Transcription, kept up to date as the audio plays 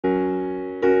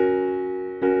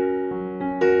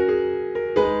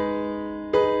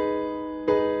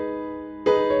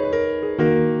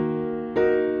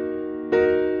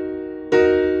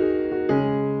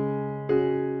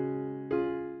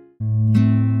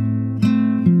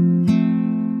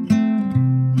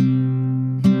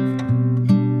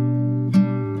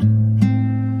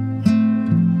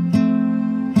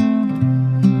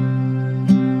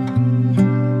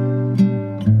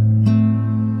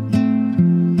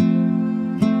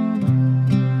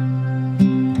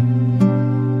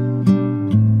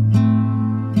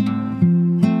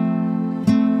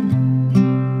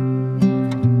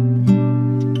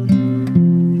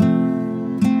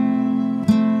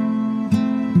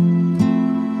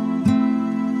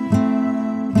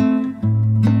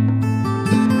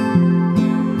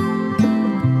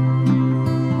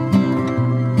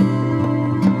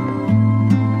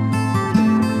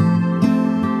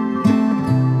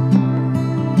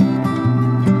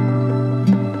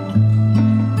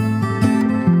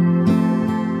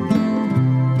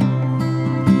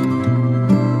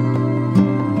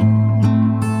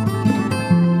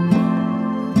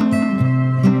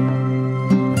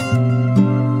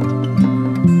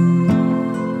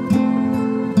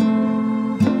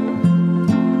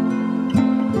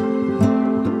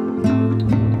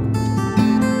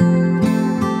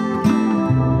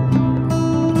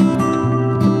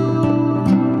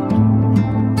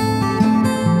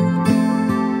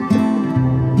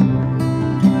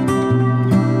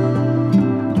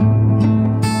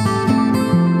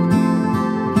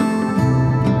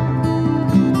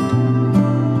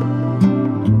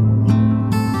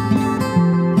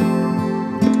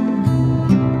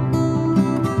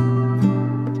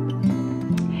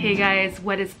guys,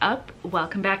 what is up?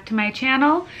 Welcome back to my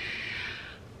channel.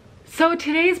 So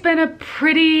today's been a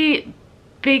pretty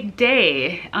big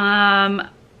day.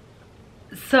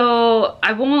 So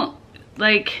I won't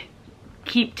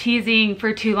keep teasing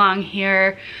for too long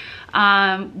here.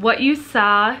 What you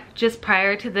saw just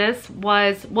prior to this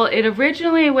was, well, it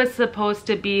originally was supposed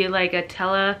to be like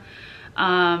a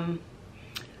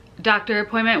doctor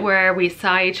appointment where we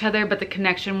saw each other, but the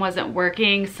connection wasn't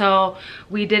working, so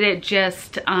we did it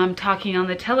just talking on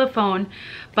the telephone.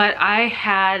 But I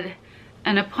had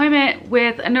an appointment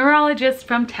with a neurologist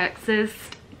from Texas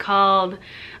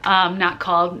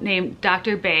named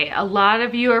Dr. Bay. A lot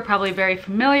of you are probably very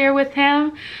familiar with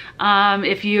him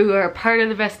if you are part of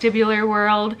the vestibular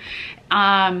world.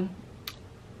 I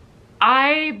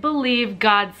believe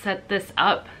God set this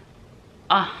up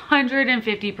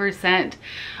 150%,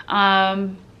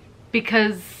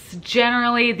 because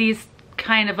generally these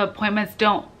kind of appointments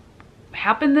don't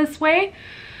happen this way,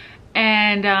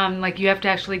 and you have to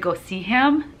actually go see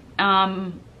him.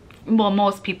 Well,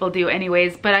 most people do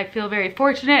anyways, but I feel very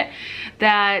fortunate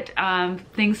that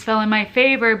things fell in my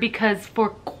favor, because for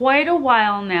quite a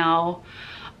while now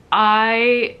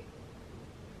I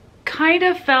kind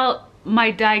of felt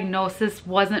my diagnosis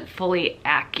wasn't fully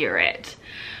accurate.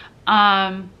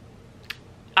 I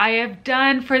have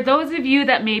done, for those of you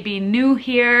that may be new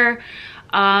here,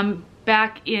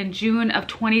 back in June of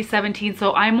 2017,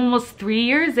 so I'm almost 3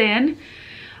 years in,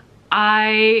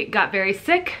 I got very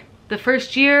sick. The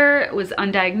first year was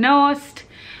undiagnosed.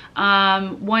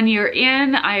 1 year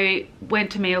in, I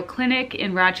went to Mayo Clinic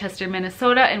in Rochester,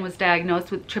 Minnesota, and was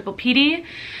diagnosed with triple PD.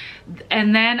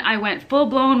 And then I went full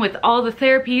blown with all the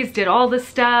therapies, did all the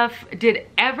stuff, did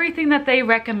everything that they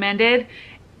recommended,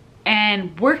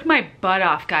 and worked my butt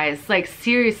off, guys. Like,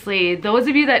 seriously, those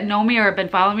of you that know me or have been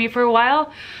following me for a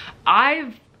while,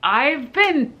 I've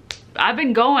been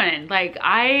going. Like,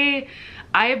 I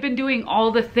have been doing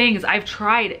all the things. I've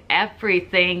tried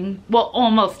everything, well,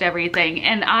 almost everything,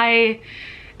 and I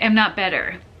am not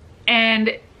better.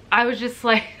 And I was just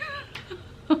like,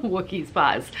 Wookiee's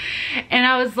pause. And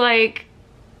I was like,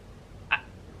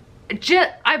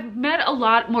 I've met a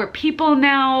lot more people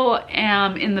now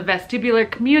in the vestibular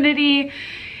community,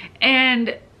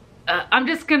 and I'm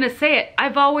just gonna say it.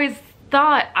 I've always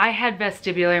thought I had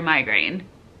vestibular migraine.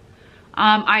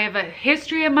 I have a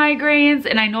history of migraines,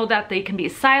 and I know that they can be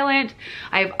silent.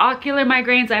 I have ocular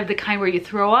migraines. I have the kind where you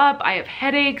throw up. I have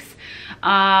headaches.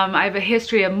 I have a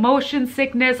history of motion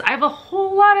sickness. I have a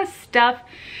whole lot of stuff,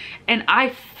 and I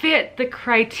fit the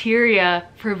criteria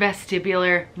for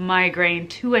vestibular migraine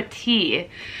to a T.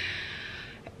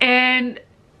 And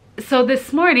so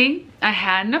this morning I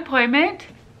had an appointment.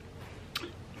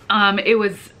 It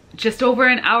was just over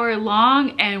an hour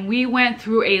long, and we went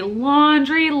through a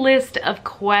laundry list of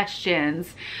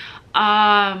questions,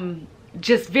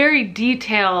 just very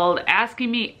detailed, asking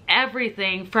me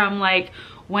everything from like,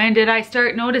 when did I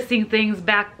start noticing things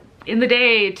back in the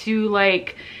day to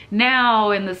like now,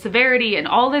 and the severity and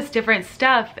all this different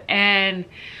stuff. And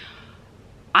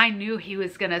I knew he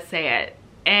was gonna say it,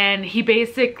 and he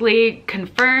basically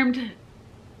confirmed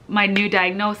my new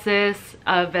diagnosis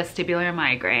of vestibular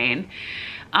migraine.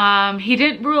 He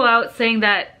didn't rule out, saying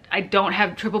that I don't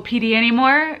have triple PD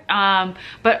anymore,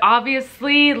 but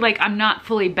obviously, like, I'm not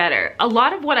fully better. A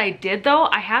lot of what I did, though,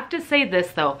 I have to say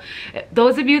this though,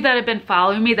 those of you that have been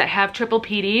following me that have triple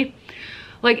PD,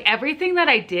 like, everything that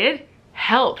I did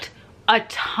helped a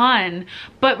ton.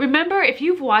 But remember, if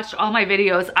you've watched all my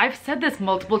videos, I've said this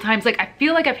multiple times, like, I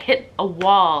feel like I've hit a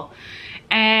wall,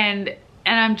 and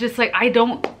I'm just like, I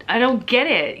don't get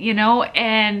it, you know?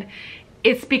 And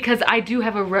it's because I do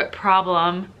have a root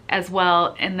problem as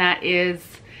well, and that is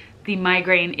the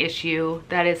migraine issue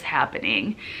that is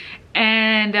happening.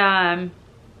 And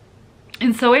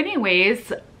so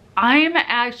anyways, I'm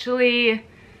actually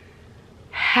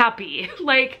happy.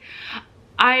 Like,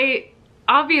 I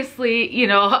obviously, you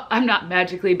know, I'm not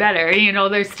magically better, you know,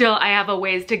 there's still, I have a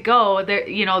ways to go there,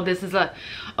 you know. This is a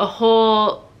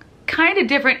whole kind of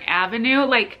different avenue,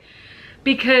 like,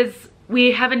 because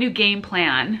we have a new game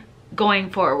plan going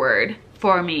forward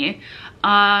for me.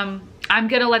 I'm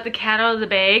gonna let the cat out of the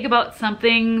bag about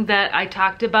something that I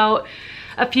talked about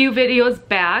a few videos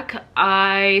back.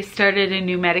 I started a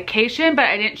new medication, but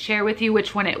I didn't share with you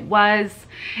which one it was.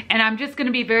 And I'm just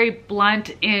gonna be very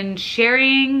blunt in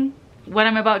sharing what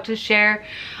I'm about to share.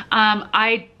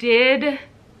 I did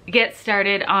get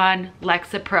started on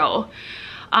Lexapro.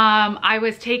 I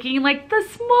was taking like the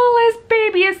smallest,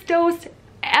 babyest dose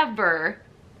ever.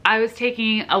 I was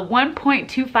taking a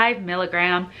 1.25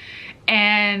 milligram,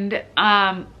 and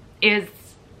is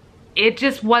it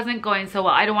just wasn't going so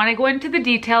well. I don't want to go into the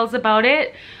details about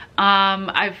it.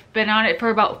 I've been on it for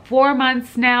about 4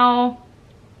 months now,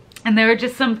 and there are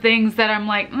just some things that I'm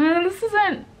like, this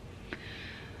isn't,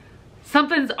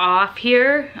 something's off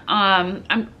here.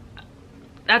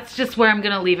 That's just where I'm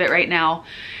gonna leave it right now.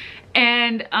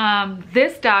 And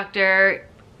this doctor,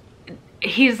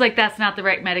 he's like, that's not the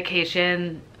right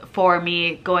medication for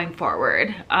me going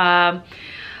forward.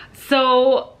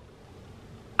 So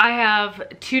I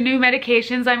have 2 new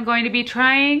medications I'm going to be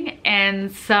trying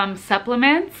and some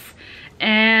supplements.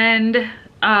 And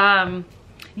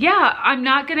yeah, I'm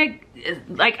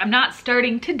not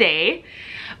starting today,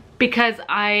 because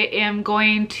I am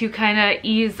going to kind of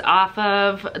ease off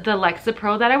of the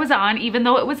Lexapro that I was on, even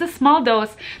though it was a small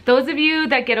dose. Those of you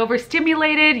that get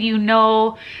overstimulated, you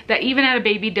know that even at a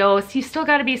baby dose, you still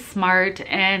got to be smart.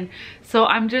 And so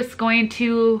I'm just going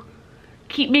to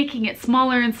keep making it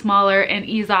smaller and smaller and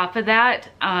ease off of that.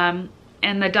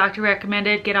 And the doctor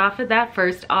recommended get off of that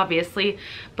first, obviously,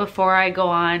 before I go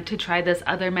on to try this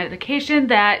other medication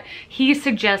that he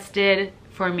suggested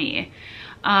for me.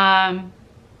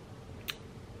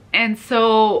 And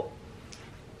so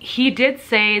he did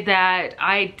say that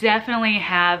I definitely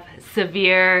have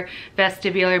severe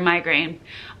vestibular migraine.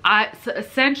 So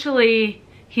essentially,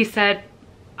 he said,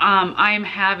 I am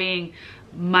having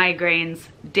migraines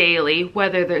daily,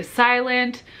 whether they're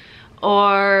silent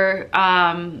or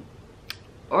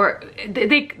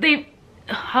they,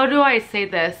 how do I say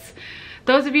this?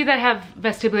 Those of you that have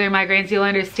vestibular migraines, you'll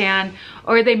understand,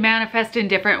 or they manifest in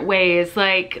different ways,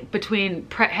 like between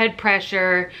head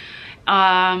pressure,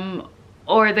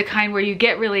 or the kind where you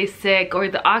get really sick, or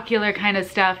the ocular kind of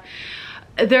stuff.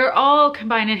 They're all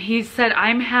combined, and he said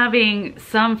I'm having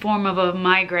some form of a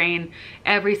migraine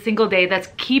every single day that's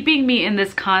keeping me in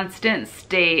this constant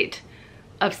state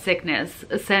of sickness,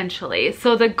 essentially.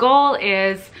 So the goal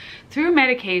is, through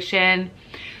medication,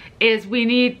 is we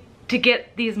need to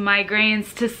get these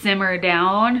migraines to simmer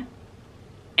down,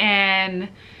 and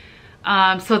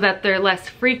so that they're less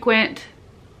frequent.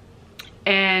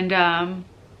 And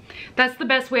that's the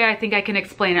best way I think I can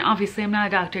explain it. Obviously, I'm not a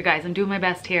doctor, guys. I'm doing my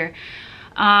best here.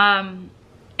 And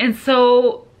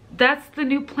so that's the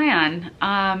new plan,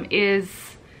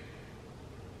 is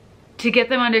to get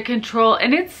them under control.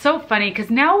 And it's so funny, because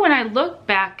now when I look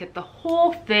back at the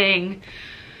whole thing,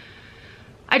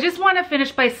 I just want to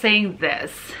finish by saying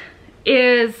this,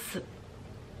 is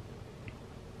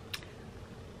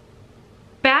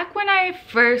back when I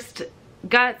first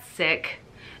got sick,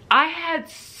 I had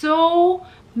so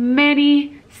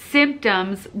many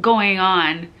symptoms going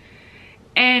on,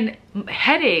 and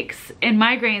headaches and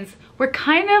migraines were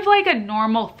kind of like a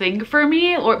normal thing for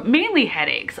me, or mainly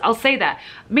headaches. I'll say that,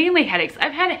 mainly headaches.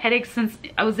 I've had headaches since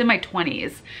I was in my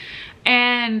 20s.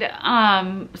 And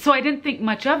so I didn't think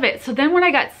much of it. So then when I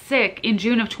got sick in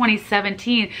June of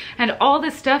 2017 and all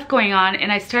this stuff going on,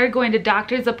 and I started going to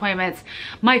doctor's appointments,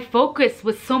 my focus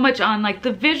was so much on like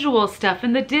the visual stuff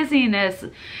and the dizziness.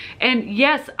 And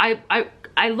yes,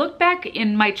 I look back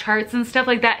in my charts and stuff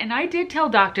like that, and I did tell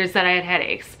doctors that I had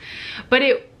headaches, but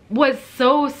it was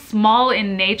so small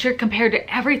in nature compared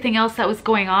to everything else that was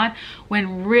going on,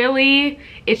 when really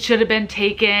it should have been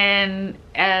taken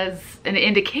as an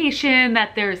indication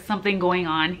that there's something going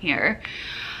on here.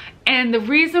 And the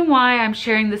reason why I'm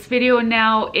sharing this video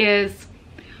now is,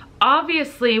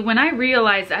 obviously, when I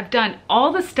realized I've done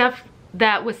all the stuff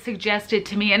that was suggested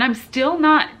to me and I'm still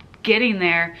not getting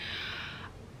there,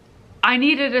 I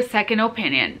needed a second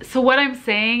opinion. So what I'm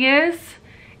saying is,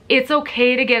 it's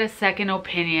okay to get a second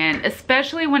opinion,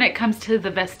 especially when it comes to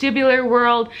the vestibular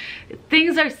world.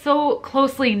 Things are so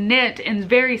closely knit and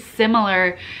very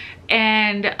similar.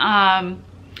 And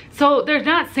so they're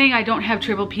not saying I don't have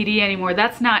triple PD anymore.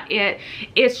 That's not it.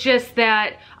 It's just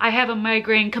that I have a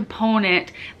migraine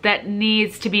component that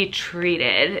needs to be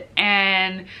treated.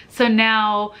 And so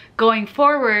now going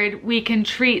forward, we can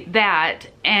treat that.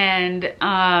 And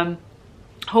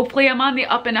hopefully I'm on the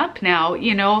up and up now,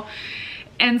 you know.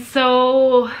 And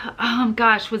so,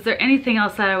 gosh, was there anything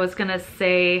else that I was gonna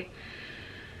say?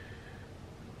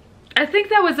 I think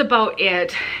that was about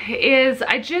it. Is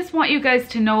I just want you guys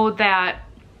to know that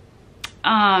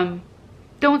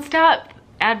don't stop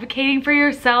advocating for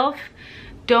yourself.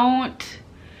 Don't,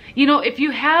 you know, if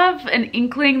you have an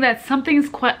inkling that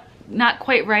something's not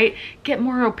quite right, get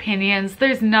more opinions.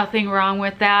 There's nothing wrong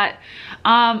with that.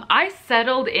 I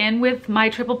settled in with my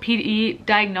triple PD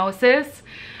diagnosis.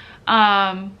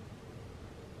 And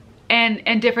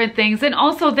different things. And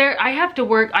also there, I have to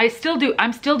work. I'm still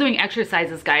doing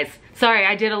exercises, guys. Sorry,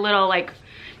 I did a little like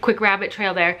quick rabbit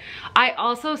trail there. I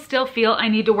also still feel I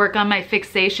need to work on my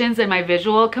fixations and my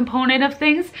visual component of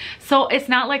things. So it's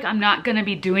not like I'm not gonna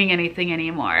be doing anything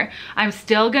anymore. I'm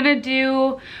still gonna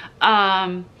do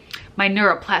my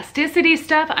neuroplasticity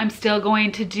stuff. I'm still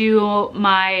going to do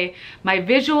my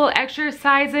visual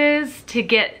exercises to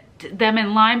get them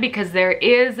in line because there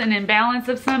is an imbalance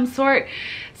of some sort.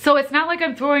 So it's not like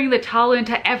I'm throwing the towel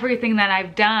into everything that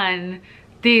I've done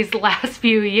these last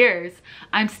few years.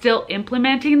 I'm still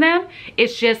implementing them.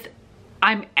 It's just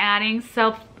I'm adding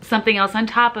something else on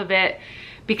top of it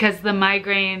because the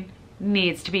migraine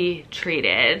needs to be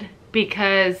treated,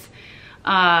 because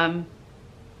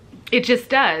it just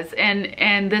does.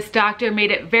 And this doctor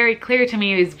made it very clear to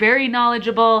me. He was very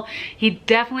knowledgeable. He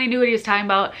definitely knew what he was talking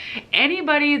about.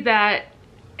 Anybody that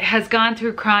has gone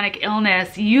through chronic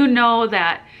illness, you know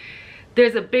that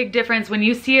there's a big difference when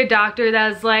you see a doctor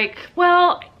that's like,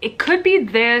 well, it could be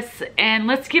this, and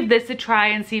let's give this a try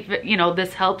and see if it, you know,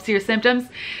 this helps your symptoms,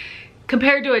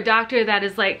 compared to a doctor that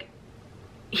is like,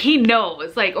 he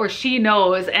knows, like, or she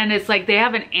knows, and it's like they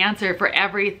have an answer for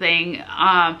everything.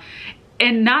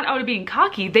 And not out of being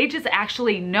cocky, they just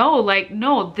actually know, like,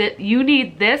 no, that you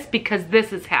need this because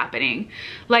this is happening.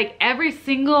 Like, every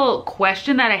single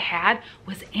question that I had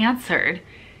was answered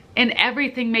and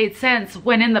everything made sense,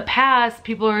 when in the past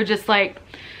people were just like,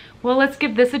 well, let's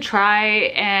give this a try.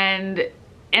 And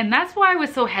that's why I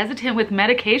was so hesitant with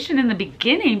medication in the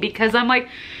beginning, because I'm like,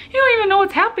 you don't even know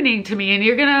what's happening to me and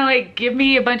you're gonna like give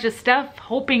me a bunch of stuff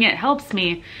hoping it helps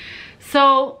me.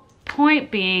 So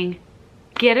point being,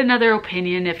 get another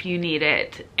opinion if you need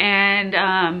it.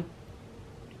 And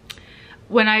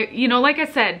when I, you know, like I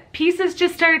said, pieces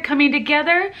just started coming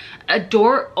together. A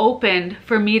door opened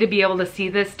for me to be able to see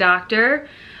this doctor.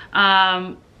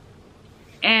 And,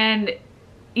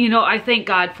 you know, I thank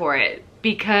God for it,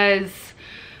 because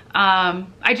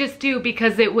I just do,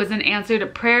 because it was an answer to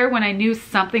prayer when I knew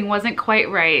something wasn't quite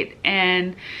right.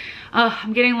 And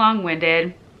I'm getting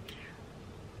long-winded.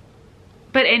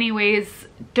 But anyways,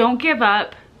 don't give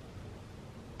up.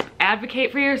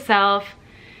 Advocate for yourself.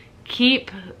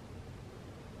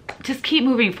 Just keep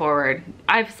moving forward.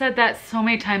 I've said that so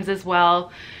many times as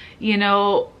well. You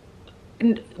know,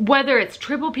 whether it's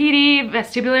triple PD,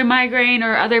 vestibular migraine,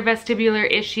 or other vestibular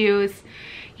issues,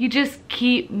 you just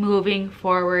keep moving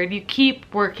forward. You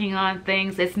keep working on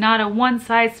things. It's not a one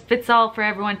size fits all for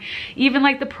everyone. Even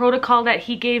like the protocol that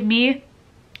he gave me,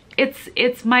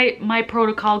 it's my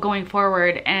protocol going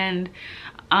forward, and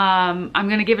I'm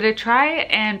gonna give it a try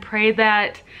and pray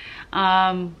that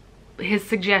his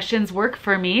suggestions work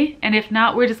for me, and if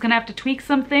not, we're just gonna have to tweak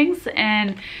some things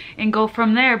and go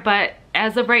from there. But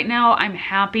as of right now, I'm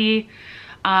happy.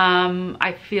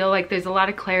 I feel like there's a lot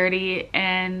of clarity,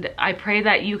 and I pray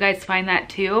that you guys find that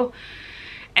too.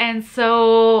 And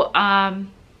so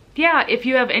yeah, if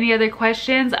you have any other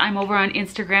questions, I'm over on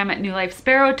Instagram at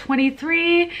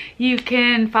newlifesparrow23. You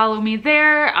can follow me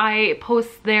there. I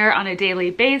post there on a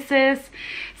daily basis.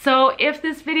 So if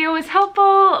this video was helpful,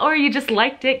 or you just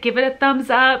liked it, give it a thumbs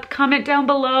up, comment down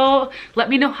below, let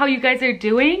me know how you guys are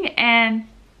doing. And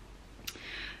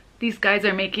these guys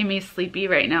are making me sleepy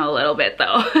right now a little bit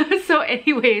though. So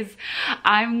anyways,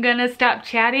 I'm gonna stop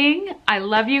chatting. I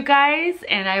love you guys,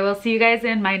 and I will see you guys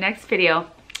in my next video.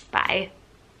 Bye.